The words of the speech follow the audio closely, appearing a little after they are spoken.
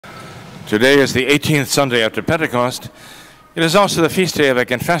Today is the 18th Sunday after Pentecost. It is also the feast day of a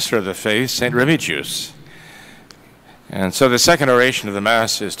confessor of the faith, St. Remigius. And so the second oration of the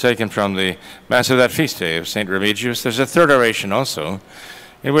Mass is taken from the Mass of that feast day of St. Remigius. There's a third oration also,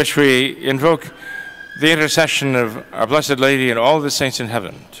 in which we invoke the intercession of our Blessed Lady and all the saints in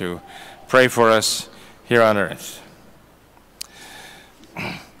heaven to pray for us here on earth.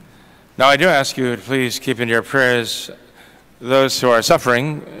 Now I do ask you to please keep in your prayers those who are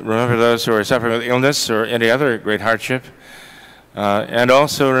suffering. Remember those who are suffering with illness or any other great hardship. And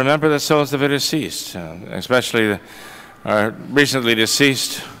also remember the souls of the deceased, especially our recently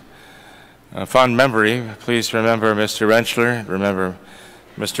deceased fond memory. Please remember Mr. Rentschler, remember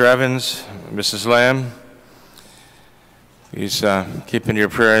Mr. Evans, Mrs. Lamb. Please keep in your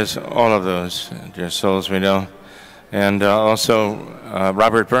prayers all of those dear souls we know. And also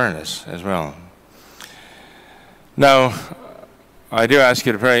Robert Burns as well. Now, I do ask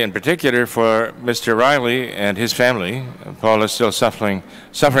you to pray in particular for Mr. Riley and his family. Paul is still suffering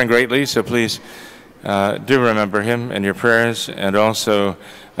greatly, so please do remember him in your prayers. And also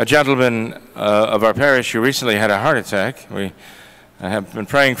a gentleman of our parish who recently had a heart attack. We have been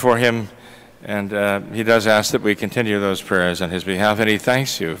praying for him, and he does ask that we continue those prayers on his behalf. And he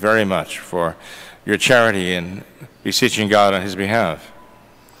thanks you very much for your charity in beseeching God on his behalf.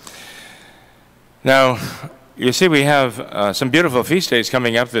 Now, you see, we have some beautiful feast days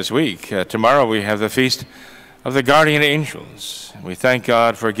coming up this week. Tomorrow we have the Feast of the Guardian Angels. We thank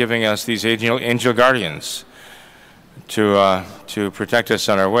God for giving us these angel guardians to protect us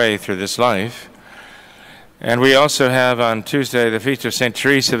on our way through this life. And we also have on Tuesday the Feast of St.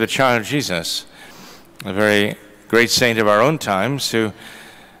 Teresa, the Child of Jesus, a very great saint of our own times who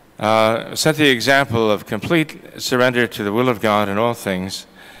set the example of complete surrender to the will of God in all things,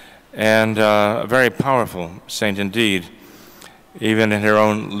 and a very powerful saint indeed, even in her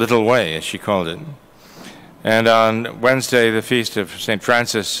own little way, as she called it. And on Wednesday, the feast of St.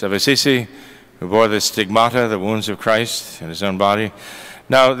 Francis of Assisi, who bore the stigmata, the wounds of Christ in his own body.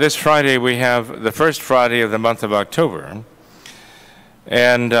 Now, this Friday, we have the first Friday of the month of October,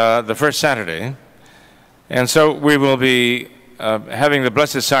 and the first Saturday. And so we will be having the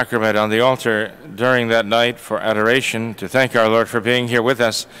Blessed Sacrament on the altar during that night for adoration, to thank our Lord for being here with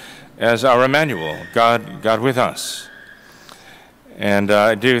us as our Emmanuel, God with us. And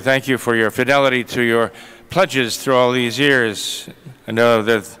I do thank you for your fidelity to your pledges through all these years. I know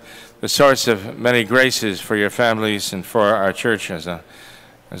that the source of many graces for your families and for our church as a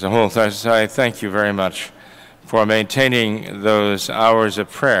whole. So I thank you very much for maintaining those hours of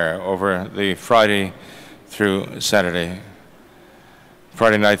prayer over the Friday night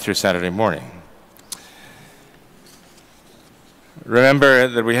through Saturday morning. Remember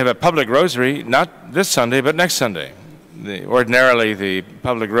that we have a public rosary, not this Sunday, but next Sunday. Ordinarily, the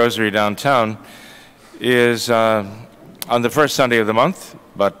public rosary downtown is on the first Sunday of the month,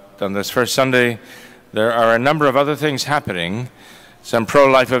 but on this first Sunday, there are a number of other things happening. Some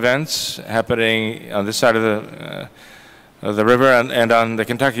pro-life events happening on this side of the river and on the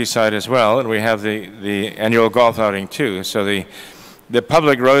Kentucky side as well, and we have the annual golf outing too. So the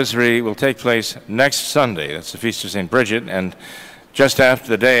public rosary will take place next Sunday. That's the Feast of St. Bridget, and just after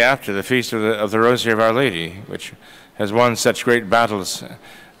the day after the Feast of the Rosary of Our Lady, which has won such great battles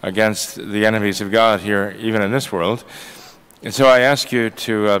against the enemies of God here, even in this world. And so I ask you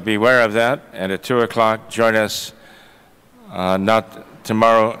to be aware of that, and at 2 o'clock, join us, not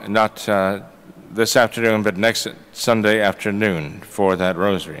tomorrow, not this afternoon, but next Sunday afternoon for that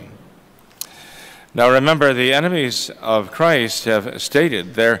rosary. Now remember, the enemies of Christ have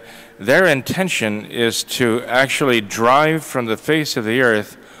stated their intention is to actually drive from the face of the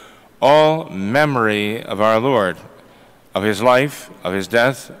earth all memory of our Lord, of his life, of his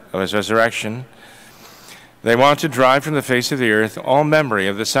death, of his resurrection. They want to drive from the face of the earth all memory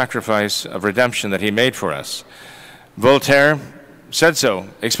of the sacrifice of redemption that he made for us. Voltaire said so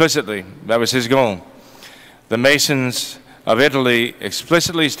explicitly. That was his goal. The Masons of Italy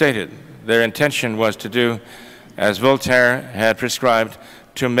explicitly stated their intention was to do as Voltaire had prescribed,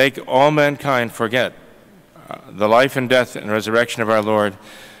 to make all mankind forget the life and death and resurrection of our Lord.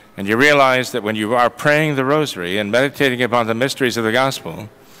 And you realize that when you are praying the rosary and meditating upon the mysteries of the gospel,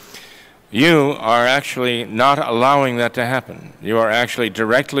 you are actually not allowing that to happen. You are actually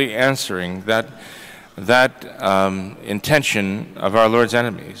directly answering that intention of our Lord's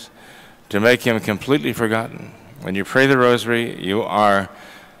enemies, to make him completely forgotten. When you pray the rosary, you are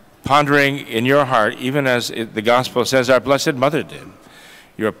pondering in your heart, even as the gospel says our Blessed Mother did.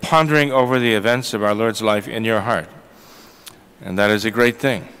 You're pondering over the events of our Lord's life in your heart. And that is a great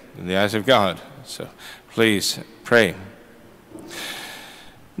thing in the eyes of God. So please pray.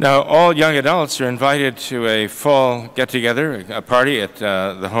 Now, all young adults are invited to a fall get-together, a party at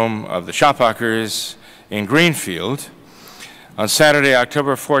the home of the Shophockers in Greenfield on Saturday,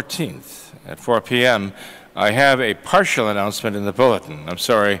 October 14th at 4 p.m. I have a partial announcement in the bulletin. I'm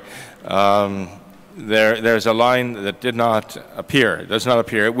sorry. There's a line that did not appear. It does not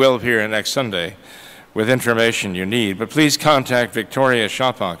appear. It will appear next Sunday with information you need. But please contact Victoria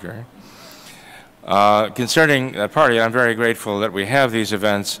Shophocker. Concerning that party, I'm very grateful that we have these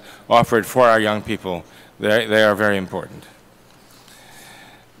events offered for our young people. They are very important.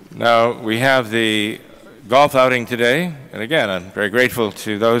 Now, we have the golf outing today. And again, I'm very grateful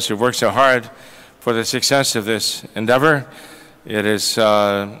to those who worked so hard for the success of this endeavor. It is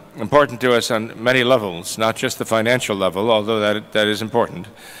important to us on many levels, not just the financial level, although that is important.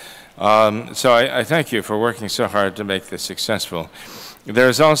 So I thank you for working so hard to make this successful.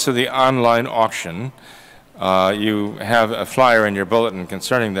 There's also the online auction. You have a flyer in your bulletin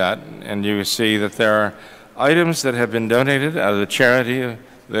concerning that, and you see that there are items that have been donated out of the charity,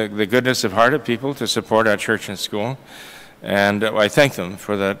 the goodness of heart of people to support our church and school. And I thank them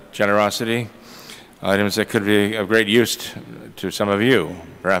for that generosity. Items that could be of great use to some of you,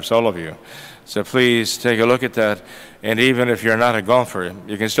 perhaps all of you. So please take a look at that. And even if you're not a golfer,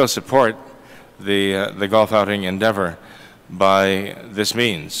 you can still support the golf outing endeavor by this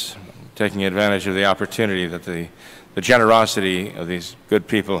means, taking advantage of the opportunity that the generosity of these good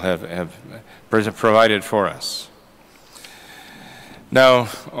people have provided for us. Now,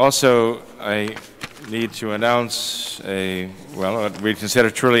 also, I need to announce what we consider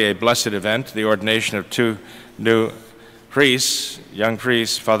truly a blessed event, the ordination of two new priests, young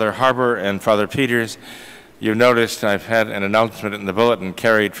priests, Father Harbour and Father Peters. You noticed I've had an announcement in the bulletin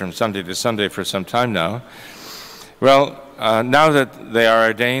carried from Sunday to Sunday for some time now. Well, now that they are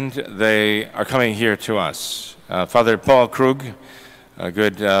ordained, they are coming here to us. Father Paul Krug, a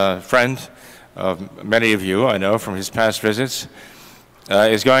good friend of many of you, I know, from his past visits,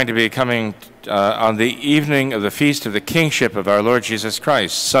 is going to be coming on the evening of the Feast of the Kingship of our Lord Jesus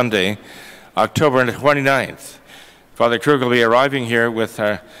Christ, Sunday, October 29th. Father Krug will be arriving here with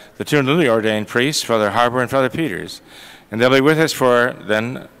the two newly ordained priests, Father Harbour and Father Peters. And they'll be with us for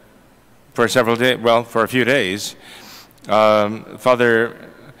a few days. Father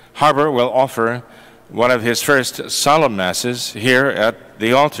Harbour will offer one of his first solemn masses here at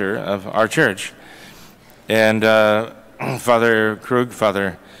the altar of our church. And Father Krug,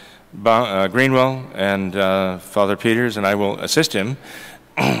 Father Greenwell, and Father Peters and I will assist him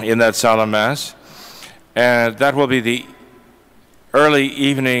in that solemn mass. And that will be the early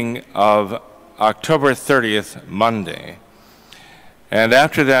evening of October 30th, Monday. And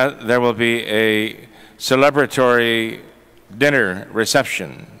after that, there will be a celebratory dinner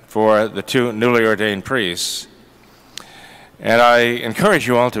reception for the two newly ordained priests. And I encourage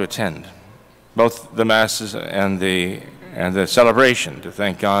you all to attend both the masses and the celebration, to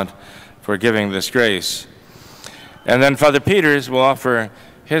thank God for giving this grace. And then Father Peters will offer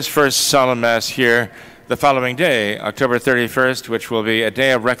his first solemn mass here the following day, October 31st, which will be a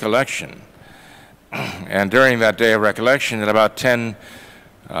day of recollection. And during that day of recollection, at about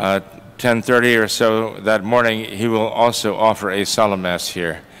 10:30 or so that morning, he will also offer a solemn mass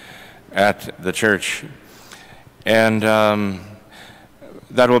here at the church. And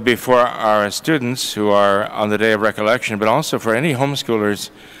that will be for our students who are on the day of recollection, but also for any homeschoolers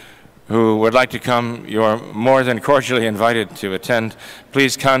who would like to come. You're more than cordially invited to attend.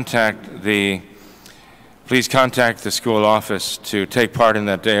 Please contact the school office to take part in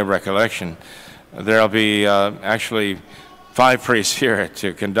that day of recollection. There'll be actually 5 priests here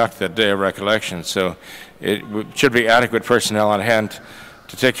to conduct that day of recollection, so it should be adequate personnel on hand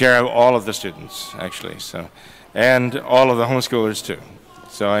to take care of all of the students, actually, and all of the homeschoolers too.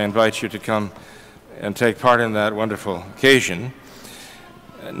 So I invite you to come and take part in that wonderful occasion.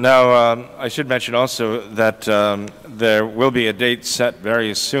 Now, I should mention also that there will be a date set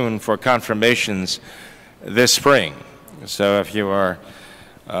very soon for confirmations this spring. So if you are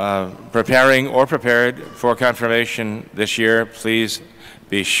preparing or prepared for confirmation this year, please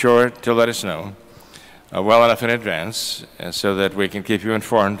be sure to let us know well enough in advance so that we can keep you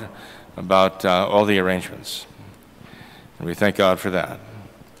informed about all the arrangements. And we thank God for that.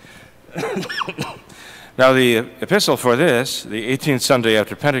 Now, the epistle for this, the 18th Sunday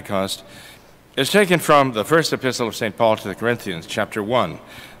after Pentecost, is taken from the first epistle of St. Paul to the Corinthians, chapter 1,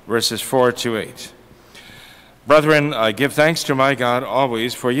 verses 4 to 8. Brethren, I give thanks to my God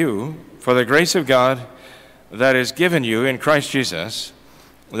always for you, for the grace of God that is given you in Christ Jesus,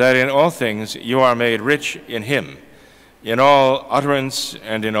 that in all things you are made rich in him, in all utterance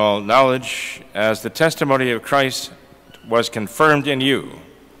and in all knowledge, as the testimony of Christ was confirmed in you,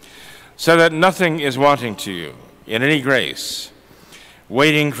 so that nothing is wanting to you in any grace,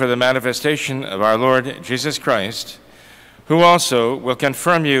 waiting for the manifestation of our Lord Jesus Christ, who also will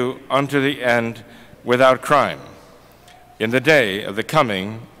confirm you unto the end without crime, in the day of the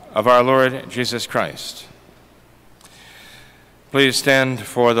coming of our Lord Jesus Christ. Please stand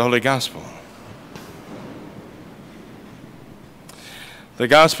for the Holy Gospel. The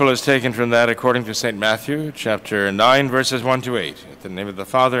Gospel is taken from that according to St. Matthew, chapter 9, verses 1 to 8. In the name of the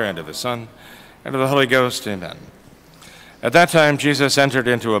Father, and of the Son, and of the Holy Ghost, amen. At that time Jesus entered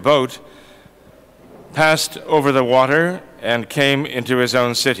into a boat, passed over the water, and came into his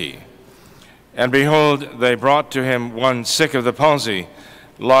own city. And behold, they brought to him one sick of the palsy,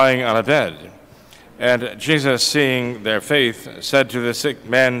 lying on a bed. And Jesus, seeing their faith, said to the sick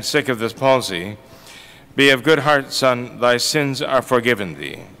man sick of this palsy, Be of good heart, son, thy sins are forgiven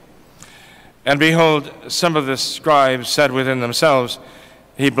thee. And behold, some of the scribes said within themselves,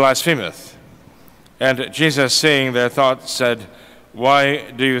 He blasphemeth. And Jesus, seeing their thoughts, said,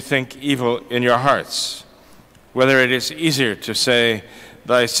 Why do you think evil in your hearts? Whether it is easier to say,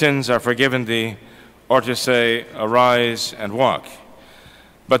 Thy sins are forgiven thee, or to say, Arise and walk.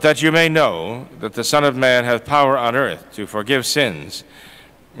 But that you may know that the Son of Man hath power on earth to forgive sins.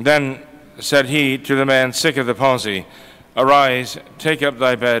 Then said he to the man sick of the palsy, Arise, take up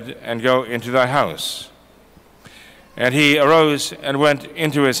thy bed, and go into thy house. And he arose and went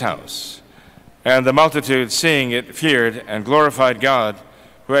into his house. And the multitude, seeing it, feared and glorified God,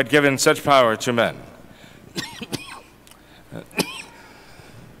 who had given such power to men.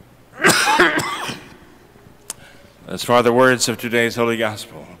 As far the words of today's Holy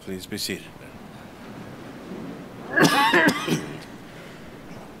Gospel, please be seated.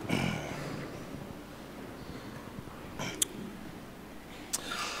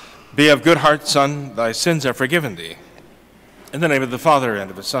 Be of good heart, son, thy sins are forgiven thee. In the name of the Father, and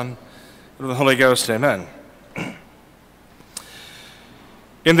of the Son, and of the Holy Ghost, amen.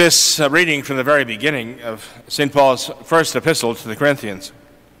 In this reading from the very beginning of St. Paul's first epistle to the Corinthians,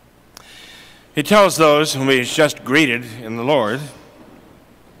 he tells those whom he's just greeted in the Lord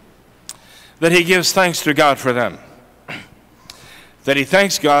that he gives thanks to God for them. That he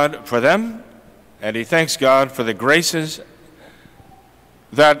thanks God for them, and he thanks God for the graces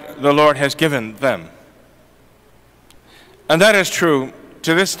that the Lord has given them. And that is true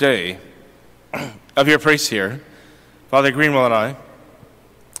to this day of your priests here. Father Greenwell and I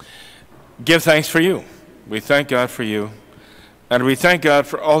give thanks for you. We thank God for you. And we thank God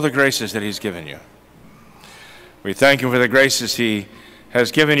for all the graces that he's given you. We thank him for the graces he has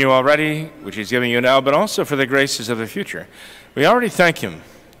given you already, which he's giving you now, but also for the graces of the future. We already thank him.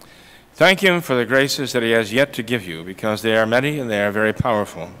 Thank him for the graces that he has yet to give you, because they are many and they are very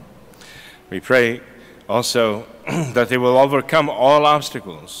powerful. We pray also that they will overcome all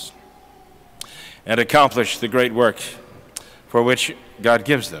obstacles and accomplish the great work for which God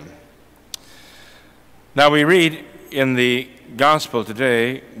gives them. Now we read in the Gospel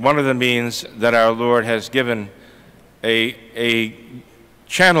today, one of the means that our Lord has given a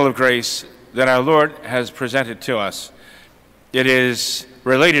channel of grace that our Lord has presented to us. It is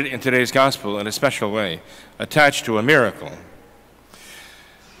related in today's Gospel in a special way, attached to a miracle.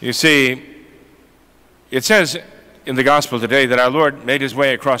 You see, it says in the Gospel today that our Lord made his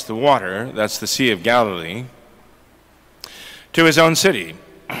way across the water, that's the Sea of Galilee, to his own city.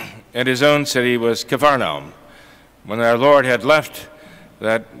 And his own city was Capernaum. When our Lord had left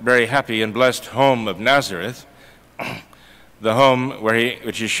that very happy and blessed home of Nazareth, the home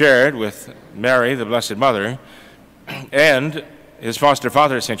which he shared with Mary, the Blessed Mother, and his foster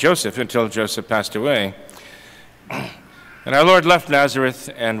father, St. Joseph, until Joseph passed away. And our Lord left Nazareth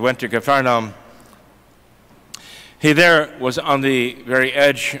and went to Capernaum. He there was on the very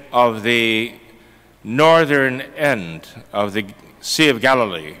edge of the northern end of the Sea of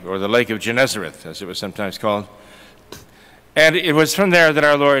Galilee, or the Lake of Gennesareth, as it was sometimes called. And it was from there that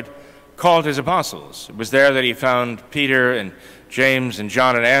our Lord called his apostles. It was there that he found Peter and James and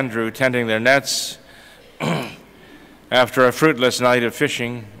John and Andrew tending their nets after a fruitless night of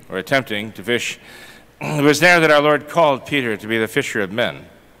fishing, or attempting to fish. It was there that our Lord called Peter to be the fisher of men.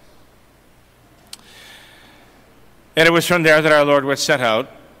 And it was from there that our Lord would set out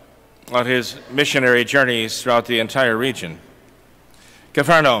on his missionary journeys throughout the entire region.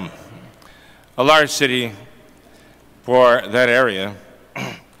 Capernaum, a large city for that area,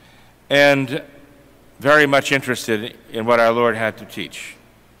 and very much interested in what our Lord had to teach.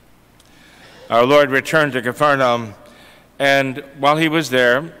 Our Lord returned to Capernaum, and while he was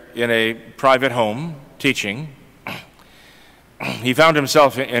there in a private home teaching, he found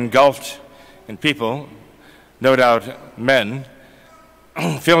himself engulfed in people, no doubt men,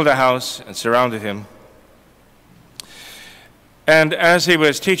 filled the house and surrounded him. And as he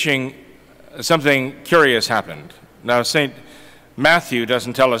was teaching, something curious happened. Now, St. Matthew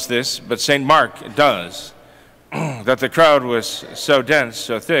doesn't tell us this, but St. Mark does, that the crowd was so dense,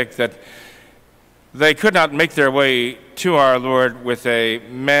 so thick, that they could not make their way to our Lord with a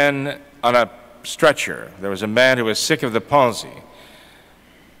man on a stretcher. There was a man who was sick of the palsy.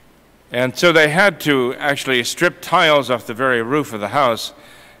 And so they had to actually strip tiles off the very roof of the house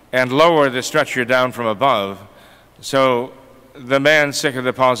and lower the stretcher down from above so the man sick of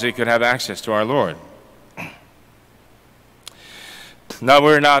the palsy could have access to our Lord. Now,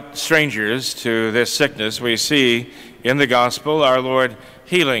 we're not strangers to this sickness. We see in the gospel our Lord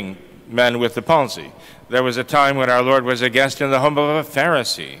healing men with the palsy. There was a time when our Lord was a guest in the home of a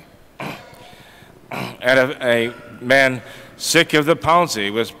Pharisee, and a man sick of the palsy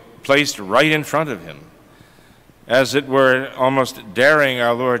was placed right in front of him, as it were almost daring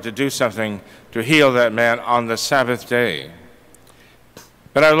our Lord to do something to heal that man on the Sabbath day.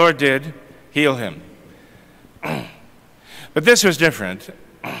 But our Lord did heal him. But this was different,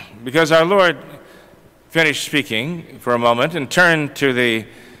 because our Lord finished speaking for a moment and turned to the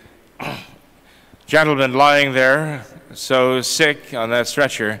gentleman lying there, so sick on that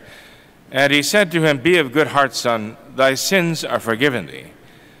stretcher, and he said to him, "Be of good heart, son, thy sins are forgiven thee."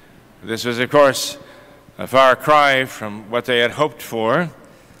 This was, of course, a far cry from what they had hoped for.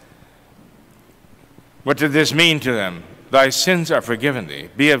 What did this mean to them? Thy sins are forgiven thee.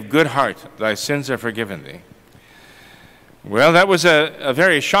 Be of good heart, thy sins are forgiven thee. Well, that was a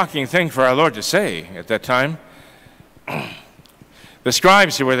very shocking thing for our Lord to say at that time. The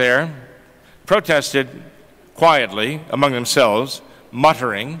scribes who were there protested quietly among themselves,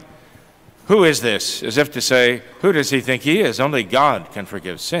 muttering, "Who is this?" As if to say, who does he think he is? Only God can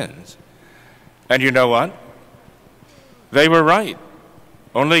forgive sins. And you know what? They were right.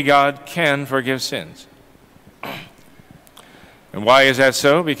 Only God can forgive sins. And why is that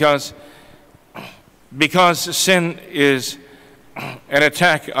so? Because sin is an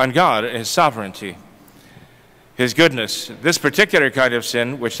attack on God, His sovereignty, His goodness. This particular kind of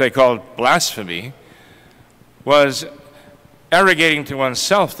sin, which they called blasphemy, was arrogating to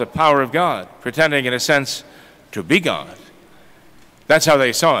oneself the power of God, pretending in a sense to be God. That's how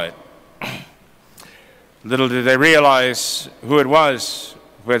they saw it. Little did they realize who it was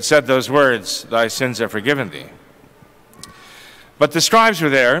who had said those words, "Thy sins are forgiven thee." But the scribes were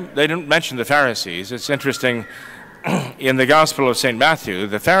there. They didn't mention the Pharisees. It's interesting, in the Gospel of St. Matthew,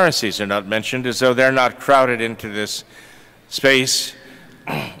 the Pharisees are not mentioned, as though they're not crowded into this space.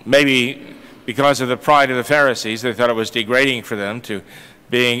 Maybe because of the pride of the Pharisees, they thought it was degrading for them to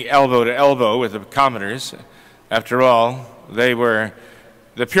being elbow to elbow with the commoners. After all, they were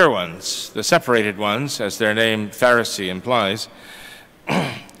the pure ones, the separated ones, as their name Pharisee implies.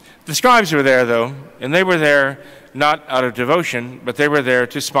 The scribes were there, though, and they were there not out of devotion, but they were there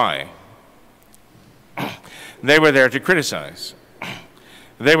to spy. They were there to criticize.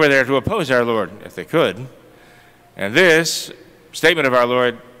 They were there to oppose our Lord, if they could. And this statement of our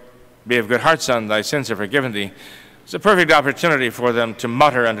Lord, "Be of good heart, son, thy sins are forgiven thee," is a perfect opportunity for them to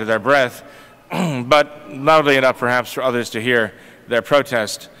mutter under their breath, but loudly enough perhaps for others to hear their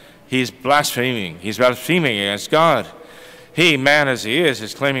protest. He's blaspheming. He's blaspheming against God. He, man as he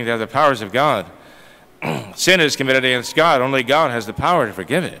is claiming to have the powers of God. Sin is committed against God. Only God has the power to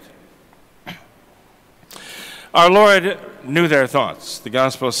forgive it. Our Lord knew their thoughts. The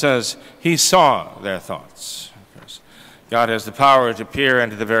Gospel says He saw their thoughts. God has the power to peer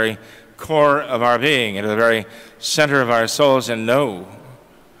into the very core of our being, into the very center of our souls, and know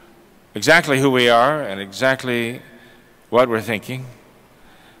exactly who we are and exactly what we're thinking.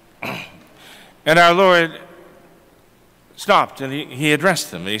 And our Lord stopped and he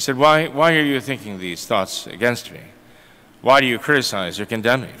addressed them. And he said, why are you thinking these thoughts against me? Why do you criticize or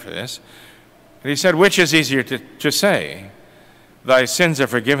condemn me for this? And he said, which is easier to say, "Thy sins are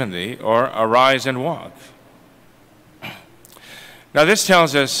forgiven thee," or "Arise and walk"? Now this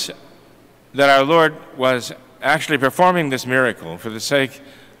tells us that our Lord was actually performing this miracle for the sake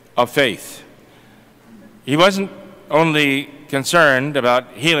of faith. He wasn't only concerned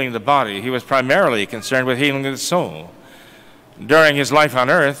about healing the body, He was primarily concerned with healing the soul. During His life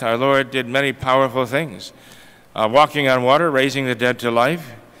on earth, our Lord did many powerful things. Walking on water, raising the dead to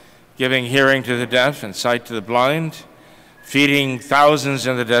life, giving hearing to the deaf and sight to the blind, feeding thousands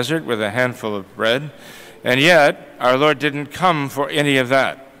in the desert with a handful of bread. And yet, our Lord didn't come for any of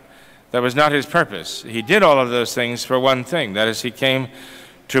that. That was not His purpose. He did all of those things for one thing. That is, He came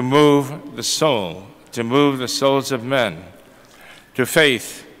to move the soul, to move the souls of men, to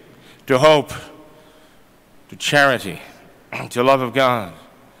faith, to hope, to charity, to love of God.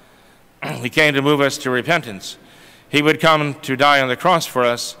 He came to move us to repentance. He would come to die on the cross for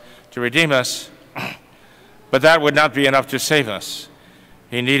us, to redeem us, but that would not be enough to save us.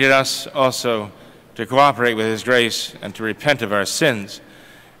 He needed us also to cooperate with his grace and to repent of our sins.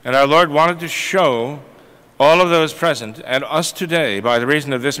 And our Lord wanted to show all of those present and us today, by the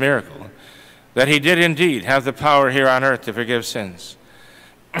reason of this miracle, that he did indeed have the power here on earth to forgive sins.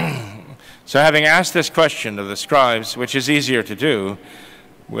 So having asked this question of the scribes, which is easier to do,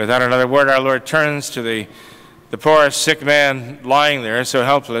 without another word, our Lord turns to the poor sick man lying there, so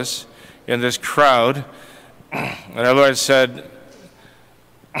helpless in this crowd. And our Lord said,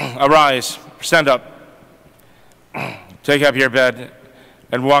 "Arise, stand up, take up your bed,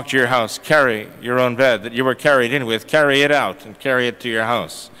 and walk to your house. Carry your own bed that you were carried in with, carry it out and carry it to your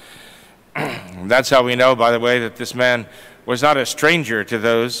house." That's how we know, by the way, that this man was not a stranger to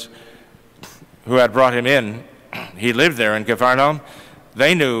those who had brought him in. He lived there in Capernaum.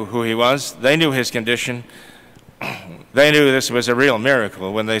 They knew who he was. They knew his condition. They knew this was a real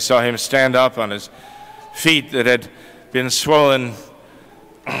miracle when they saw him stand up on his feet that had been swollen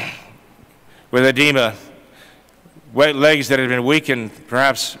with edema, legs that had been weakened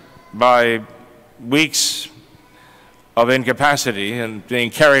perhaps by weeks of incapacity and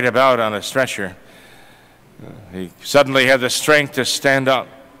being carried about on a stretcher. He suddenly had the strength to stand up,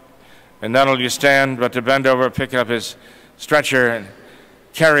 and not only to stand, but to bend over, pick up his stretcher and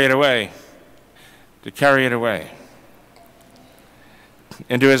carry it away, to carry it away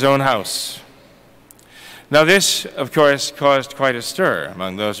into his own house. Now this, of course, caused quite a stir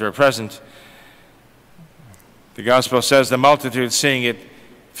among those who were present. The Gospel says the multitude, seeing it,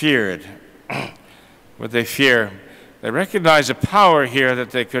 feared. What they fear? They recognized a power here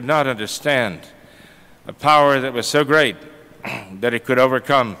that they could not understand, a power that was so great that it could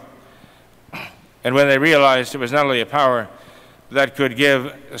overcome. And when they realized it was not only a power that could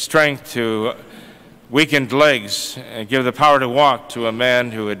give strength to weakened legs and give the power to walk to a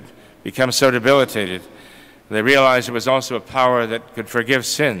man who had become so debilitated, they realized it was also a power that could forgive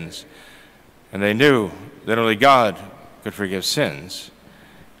sins. And they knew that only God could forgive sins.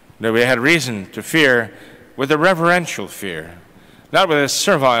 That we had reason to fear with a reverential fear, not with a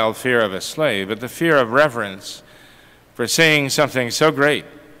servile fear of a slave, but the fear of reverence for seeing something so great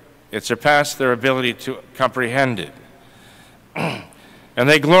it surpassed their ability to comprehend it. And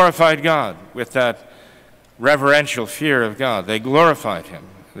they glorified God with that reverential fear of God. They glorified him.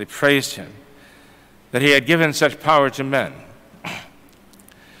 They praised him that he had given such power to men.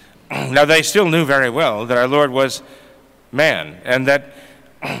 Now they still knew very well that our Lord was man, and that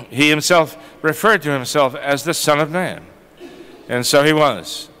he himself referred to himself as the Son of Man. And so he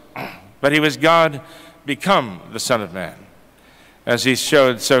was. But he was God become the Son of Man, as he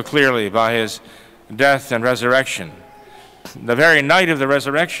showed so clearly by his death and resurrection. The very night of the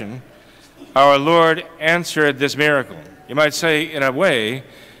resurrection, our Lord answered this miracle. You might say, in a way,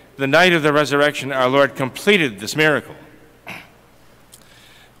 the night of the resurrection, our Lord completed this miracle.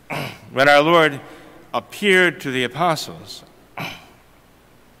 When our Lord appeared to the apostles,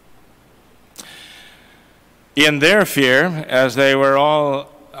 in their fear, as they were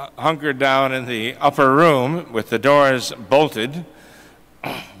all hunkered down in the upper room with the doors bolted,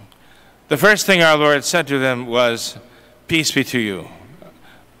 the first thing our Lord said to them was, "Peace be to you,"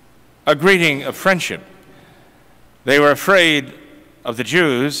 a greeting of friendship. They were afraid of the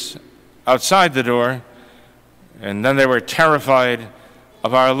Jews outside the door, and then they were terrified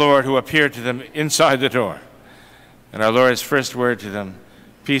of our Lord who appeared to them inside the door. And our Lord's first word to them,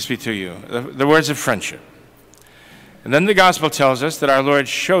 "Peace be to you," the words of friendship. And then the Gospel tells us that our Lord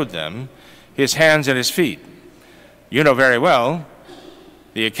showed them his hands and his feet. You know very well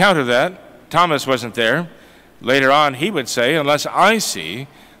the account of that. Thomas wasn't there. Later on he would say, "Unless I see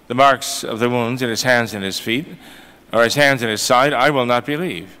the marks of the wounds in his hands and his feet, or his hands in his side, I will not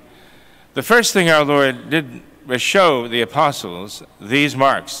believe." The first thing our Lord did was show the apostles these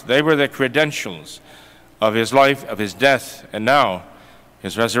marks. They were the credentials of his life, of his death, and now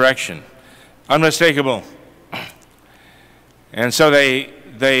his resurrection. Unmistakable. And so they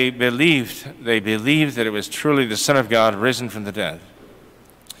believed that it was truly the Son of God risen from the dead.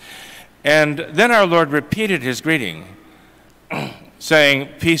 And then our Lord repeated his greeting, saying,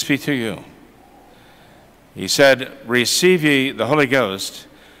 "Peace be to you." He said, "Receive ye the Holy Ghost,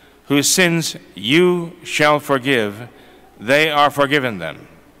 whose sins you shall forgive, they are forgiven them."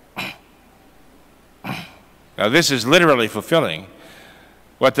 Now this is literally fulfilling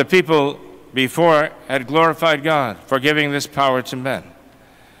what the people before had glorified God for giving this power to men.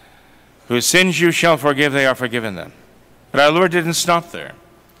 Whose sins you shall forgive, they are forgiven them. But our Lord didn't stop there.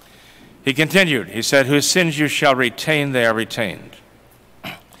 He continued. He said, "Whose sins you shall retain, they are retained."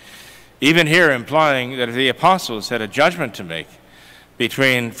 even here implying that if the apostles had a judgment to make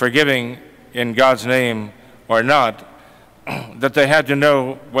between forgiving in God's name or not, that they had to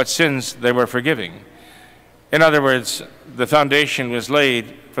know what sins they were forgiving. In other words, the foundation was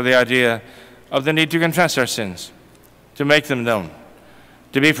laid for the idea of the need to confess our sins, to make them known,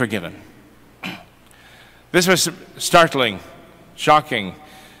 to be forgiven. This was startling, shocking,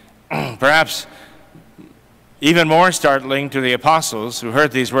 perhaps even more startling to the apostles who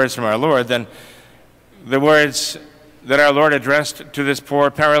heard these words from our Lord than the words that our Lord addressed to this poor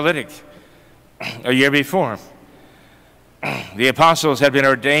paralytic a year before. The apostles had been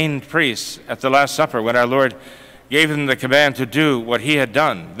ordained priests at the Last Supper when our Lord gave them the command to do what he had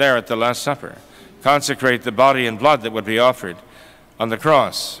done there at the Last Supper, consecrate the body and blood that would be offered on the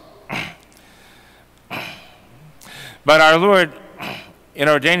cross. But our Lord, in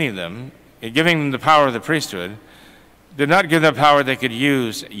ordaining them, in giving them the power of the priesthood, did not give them power they could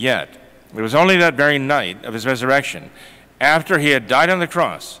use yet. It was only that very night of his resurrection, after he had died on the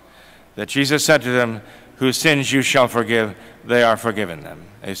cross, that Jesus said to them, "Whose sins you shall forgive, they are forgiven them.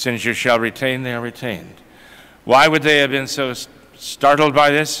 Whose sins you shall retain, they are retained." Why would they have been so startled by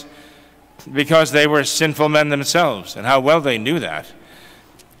this? Because they were sinful men themselves, and how well they knew that.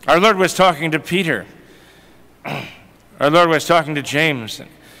 Our Lord was talking to Peter. Our Lord was talking to James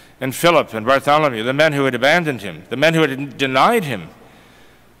and Philip and Bartholomew, the men who had abandoned him, the men who had denied him.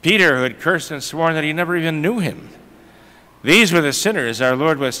 Peter, who had cursed and sworn that he never even knew him. These were the sinners our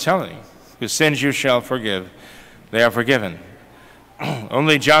Lord was telling, "Whose sins you shall forgive, they are forgiven."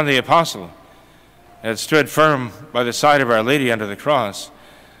 Only John the Apostle had stood firm by the side of Our Lady under the cross,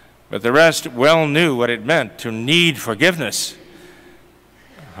 but the rest well knew what it meant to need forgiveness.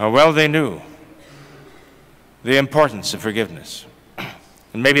 How well they knew the importance of forgiveness.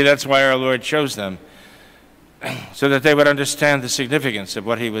 And maybe that's why our Lord chose them, so that they would understand the significance of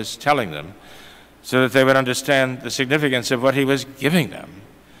what he was telling them, so that they would understand the significance of what he was giving them,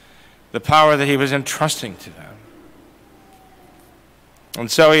 the power that he was entrusting to them. And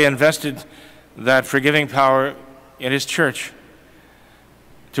so he invested that forgiving power in his church,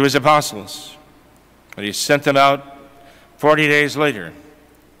 to his apostles. And he sent them out 40 days later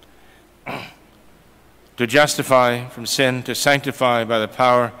to justify from sin, to sanctify by the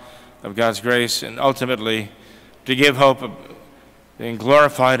power of God's grace, and ultimately to give hope of being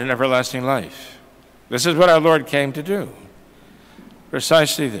glorified in everlasting life. This is what our Lord came to do.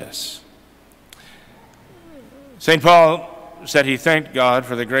 Precisely this. St. Paul said he thanked God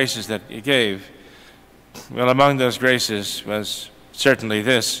for the graces that he gave. Well, among those graces was certainly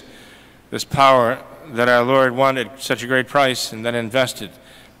this power that our Lord won at such a great price and then invested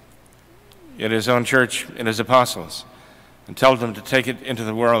in his own church, in his apostles, and told them to take it into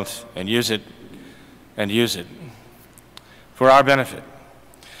the world and use it for our benefit.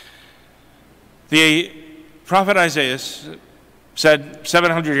 The prophet Isaiah said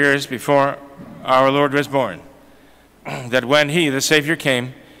 700 years before our Lord was born that when he, the Savior,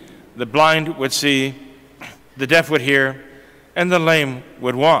 came, the blind would see, the deaf would hear, and the lame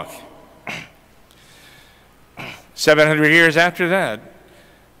would walk. 700 years after that,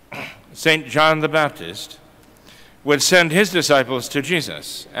 St. John the Baptist would send his disciples to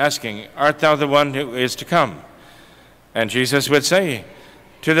Jesus, asking, "Art thou the one who is to come?" And Jesus would say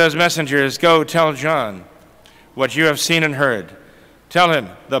to those messengers, "Go tell John what you have seen and heard. Tell him,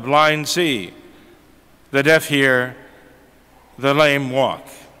 the blind see, the deaf hear, the lame walk."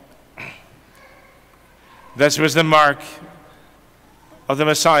 This was the mark of the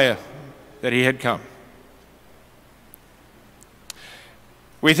Messiah, that he had come.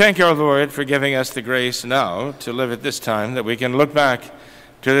 We thank our Lord for giving us the grace now to live at this time, that we can look back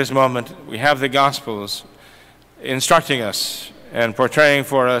to this moment. We have the Gospels instructing us and portraying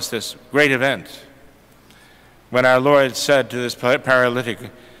for us this great event when our Lord said to this paralytic,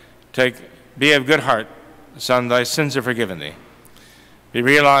 "Be of good heart, son, thy sins are forgiven thee." We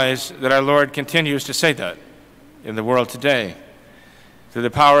realize that our Lord continues to say that in the world today through the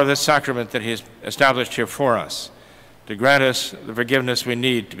power of this sacrament that he has established here for us, to grant us the forgiveness we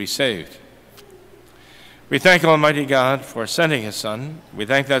need to be saved. We thank Almighty God for sending his Son. We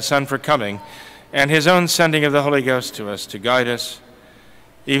thank that Son for coming, and his own sending of the Holy Ghost to us to guide us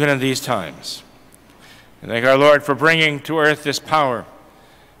even in these times. We thank our Lord for bringing to earth this power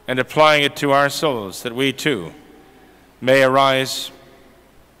and applying it to our souls, that we too may arise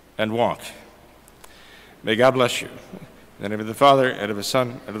and walk. May God bless you. In the name of the Father, and of the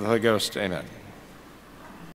Son, and of the Holy Ghost, amen.